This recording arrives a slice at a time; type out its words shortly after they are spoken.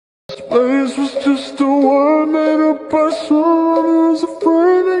Space was just a word made up by someone who's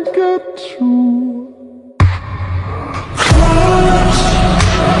afraid to get too close.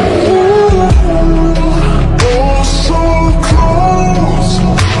 Oh, so close.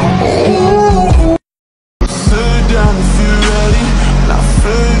 Oh. Sit down if you're ready. Not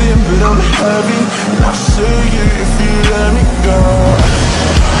fading, but I'm heavy. Not say it if you let me go.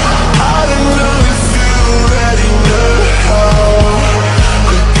 I don't know if you're ready now.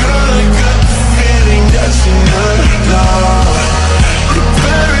 No.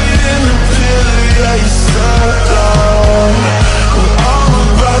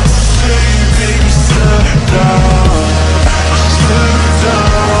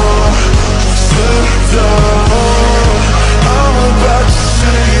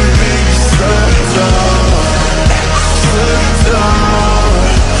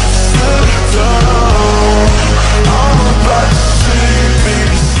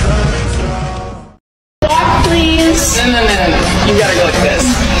 You gotta go like this.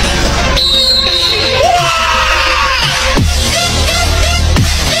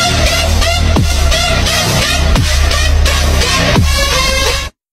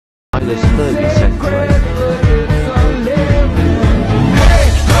 Hey,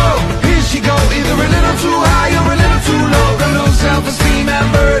 oh, here she go. Either a little too high or a little too low. Got no self-esteem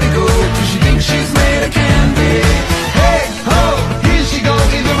and vertigo. Does she think she's made of candy? Hey, oh, here she go.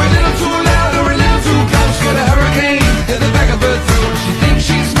 Either a little too loud or a little too close. Got a hurricane in the back of her throat. She thinks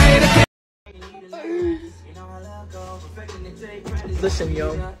she's made of candy. Listen,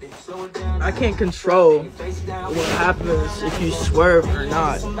 yo, I can't control what happens if you swerve or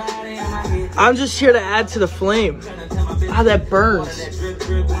not. I'm just here to add to the flame. How that burns.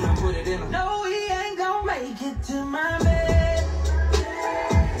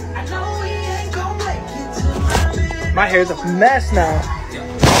 My hair's a mess now.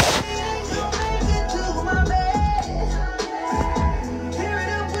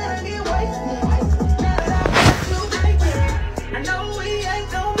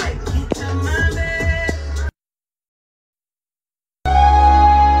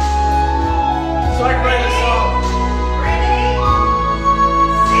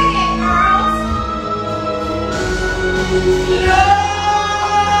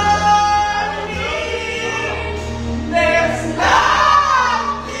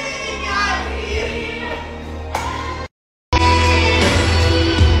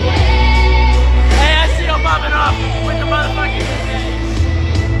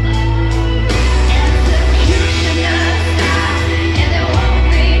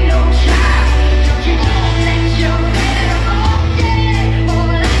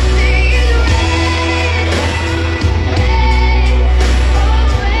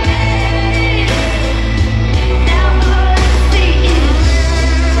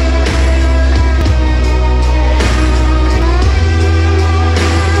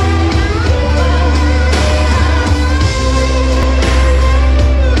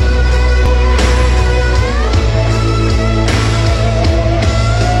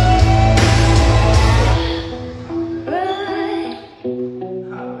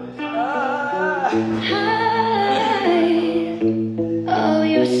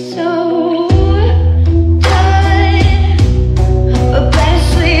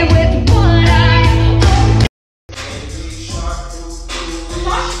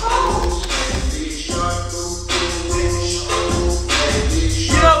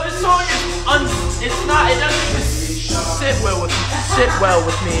 Sit well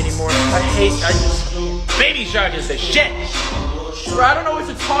with me anymore. Baby Shark is the shit! Bro, I don't know what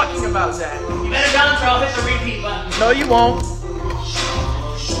you're talking about, Zach. You better bounce or I'll hit the repeat button. No, you won't.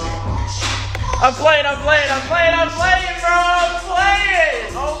 I'm playing, bro! I'm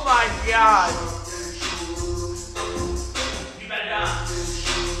playing! Oh my god. You better bounce.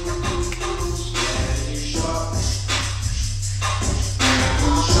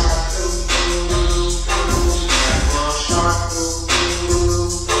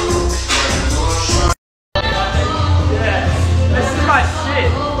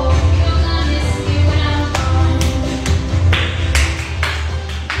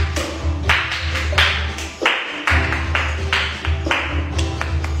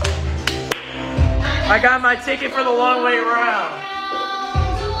 I got my ticket for the long way around.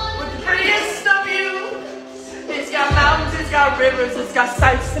 With the prettiest of you. It's got mountains, it's got rivers, it's got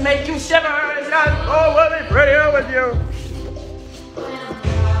sights to make you shiver. It's got, oh, we'll be prettier with you.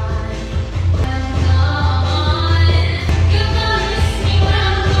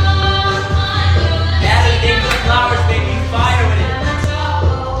 Daddy, dig the flowers, baby, fire with it.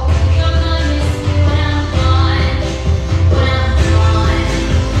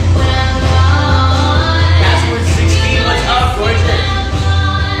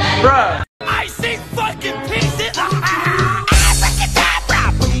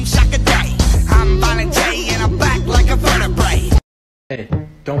 Hey,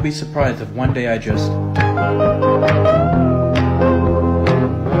 don't be surprised if one day I just...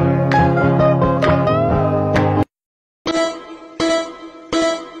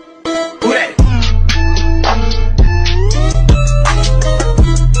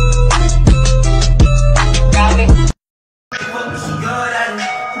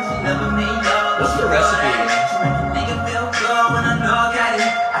 What's the recipe?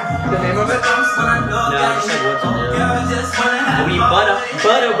 The name of it? No, just like what's in there. We butter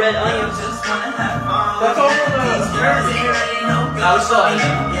red onions. That's all for the asparagus. I was still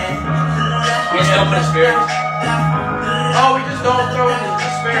we just don't put asparagus. Oh, we just don't throw in the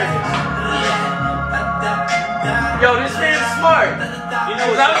asparagus. Yo, this man's smart. You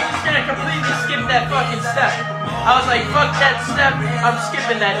know Because I was just gonna completely skip that fucking step. I was like, fuck that step, I'm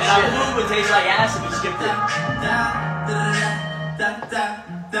skipping that I shit. knew it would taste like ass if we skipped it.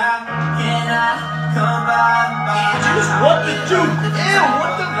 Juice, what the juice? Ew,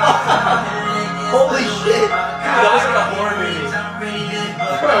 what the fuck? Holy shit. Dude, that was like a horror movie.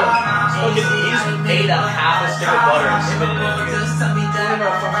 Look at these, ate a half a stick of butter and spit it in here. I don't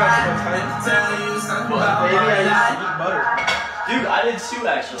know, fun fact about Titan. Baby, I used to eat butter. Dude, I did too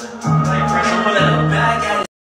actually. Like,